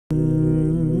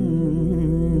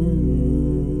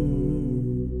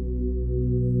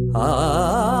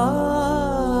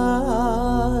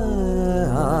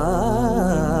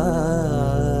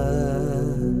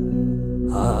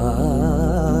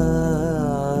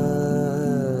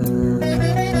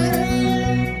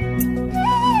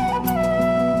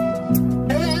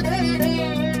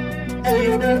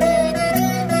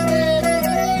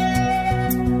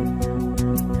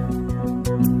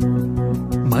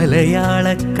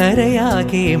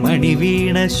മലയാളക്കരയാകെ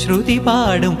മണിവീണ ശ്രുതി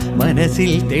പാടും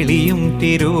മനസ്സിൽ തെളിയും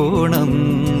തിരുവോണം.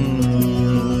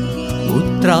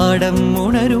 ഉത്രാടം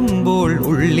ഉണരുമ്പോൾ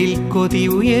ഉള്ളിൽ കൊതി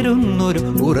ഉയരുന്നൊരു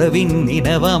ഉറവിൻ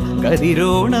നിനവാം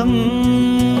കതിരോണം.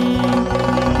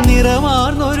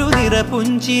 നിറമാർന്നൊരു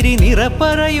നിറപുഞ്ചിരി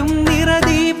നിറപ്പറയും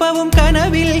നിറദീപവും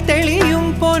കനവിൽ തെളിയും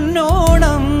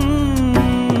പൊന്നോണം.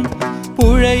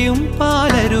 പുഴയും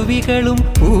പാലരുവികളും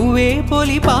പൂവേ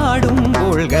പൊലി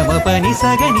പാടുമ്പോൾ ഗമപനി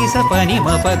സഗനിസ പനി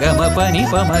മപഗമ പനി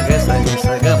പമഗ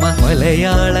സഗമ.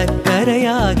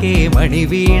 മലയാളക്കരയാകെ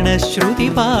മണിവീണ ശ്രുതി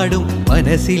പാടും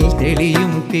മനസ്സിൽ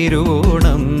തെളിയും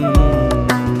തിരുവോണം.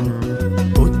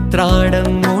 ഉത്രാടം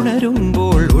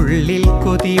ഉണരുമ്പോൾ ഉള്ളിൽ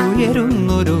കൊതി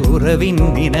ഉയരുന്നൊരു ഉറവിൻ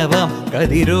നിനവാം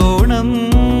കതിരോണം.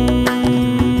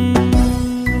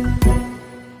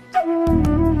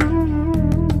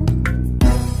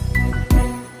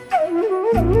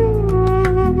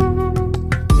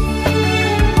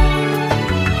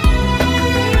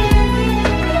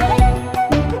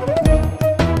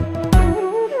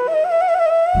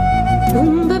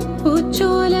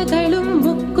 പൂച്ചോലകളും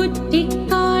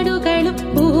മുക്കുറ്റിക്കാടുകളും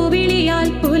പൂവിളിയാൽ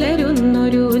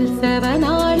പുലരുന്നൊരു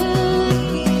ഉത്സവനാള്.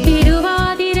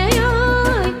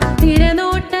 തിരുവാതിരയായി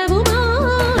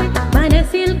തിരനോട്ടവുമായി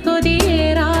മനസ്സിൽ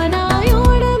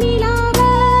കൊതിയേറാനായോടനിലാവ്.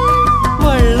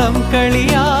 വള്ളം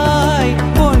കളിയായി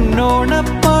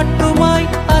പൊന്നോണപ്പാട്ടുമായി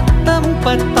അത്തം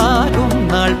പത്താകും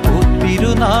നാൾ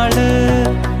പൂത്തിരുനാള്.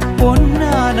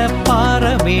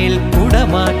 പൊന്നാനപ്പാറമേൽ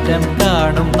കുടമാറ്റം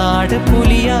കാണും നാട്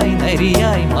പുലിയായി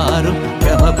നരിയായി മാറും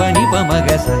ഗമപനി പമഗ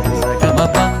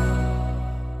സഗമപ.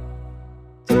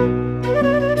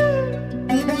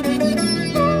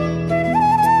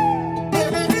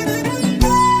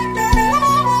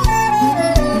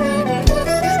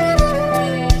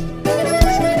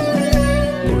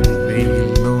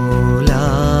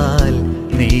 നൂലാൽ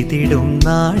നെയ്തിടും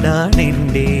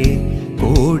നാടാണെൻ്റെ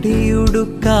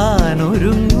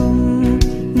ഓടിയുടുക്കാനൊരുങ്ങും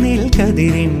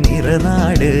നെൽക്കതിരിൻ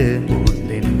നിറനാട്.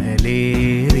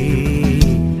 പൂത്തെന്നലേറി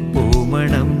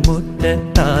പൂമണം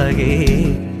മുറ്റത്താകെ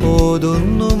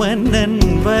ഓതുന്നു മന്നൻ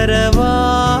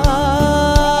വരവായി.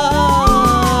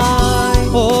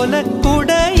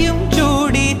 ഓലക്കുടയും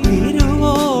ചൂടി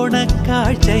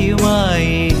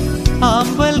തിരുവോണക്കാഴ്ചയുമായി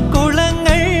ആമ്പൽ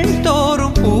കുളങ്ങൾ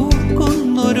തോറും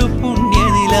പൂക്കുന്നൊരു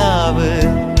പുണ്യനിലാവ്.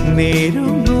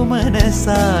 നേരുന്നു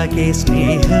മനസ്സാകെ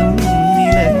സ്നേഹം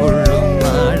നിലകൊള്ളും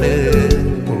നാട്.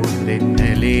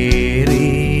 പൂത്തെന്നലേറി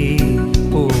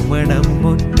പൂമണം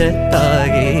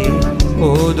മുറ്റത്താകെ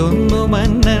ഓതുന്നു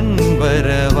മന്നൻ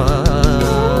വരവായി.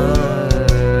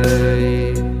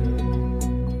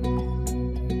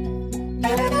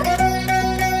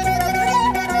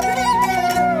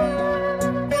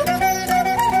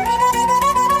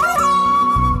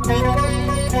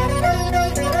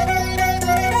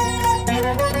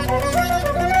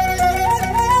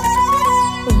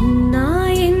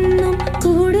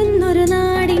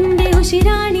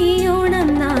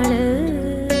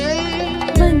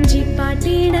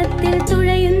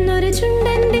 തുഴയുന്നൊരു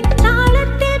ചുണ്ടന്റെ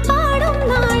താളത്തിൽ പാടും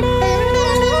നാട്.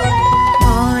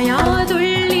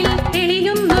 ആയാതുള്ളിൽ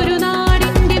തെളിയുന്നൊരു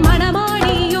നാടിന്റെ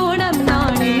മണമാടിയോണം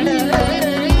നാട്.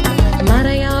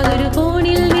 മറയാതൊരു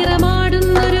കോണിൽ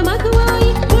നിറമാടുന്നൊരു മധുവായി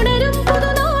ഉണരും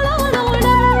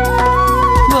പുതുനാളോണം.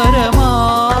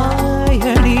 വരമായി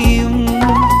അടിയും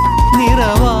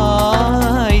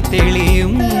നിറവായി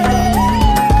തെളിയും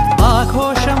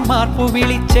ആഘോഷം മാർപ്പു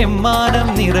വിളിച്ചെമ്മാനം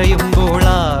നിറയുമ്പോൾ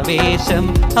ആവേശം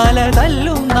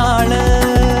അലതല്ലും നാള്.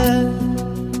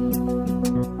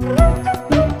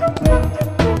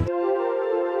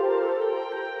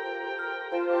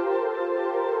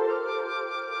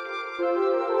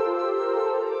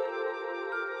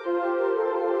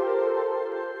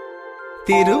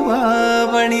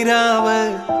 തിരുവാവണിരാവ്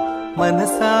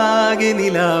മനസ്സാകെ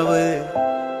നിലാവ്.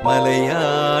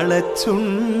 മലയാള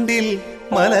ചുണ്ടിൽ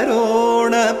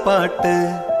മലരോണ പാട്ട്.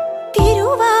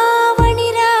 തിരുവാ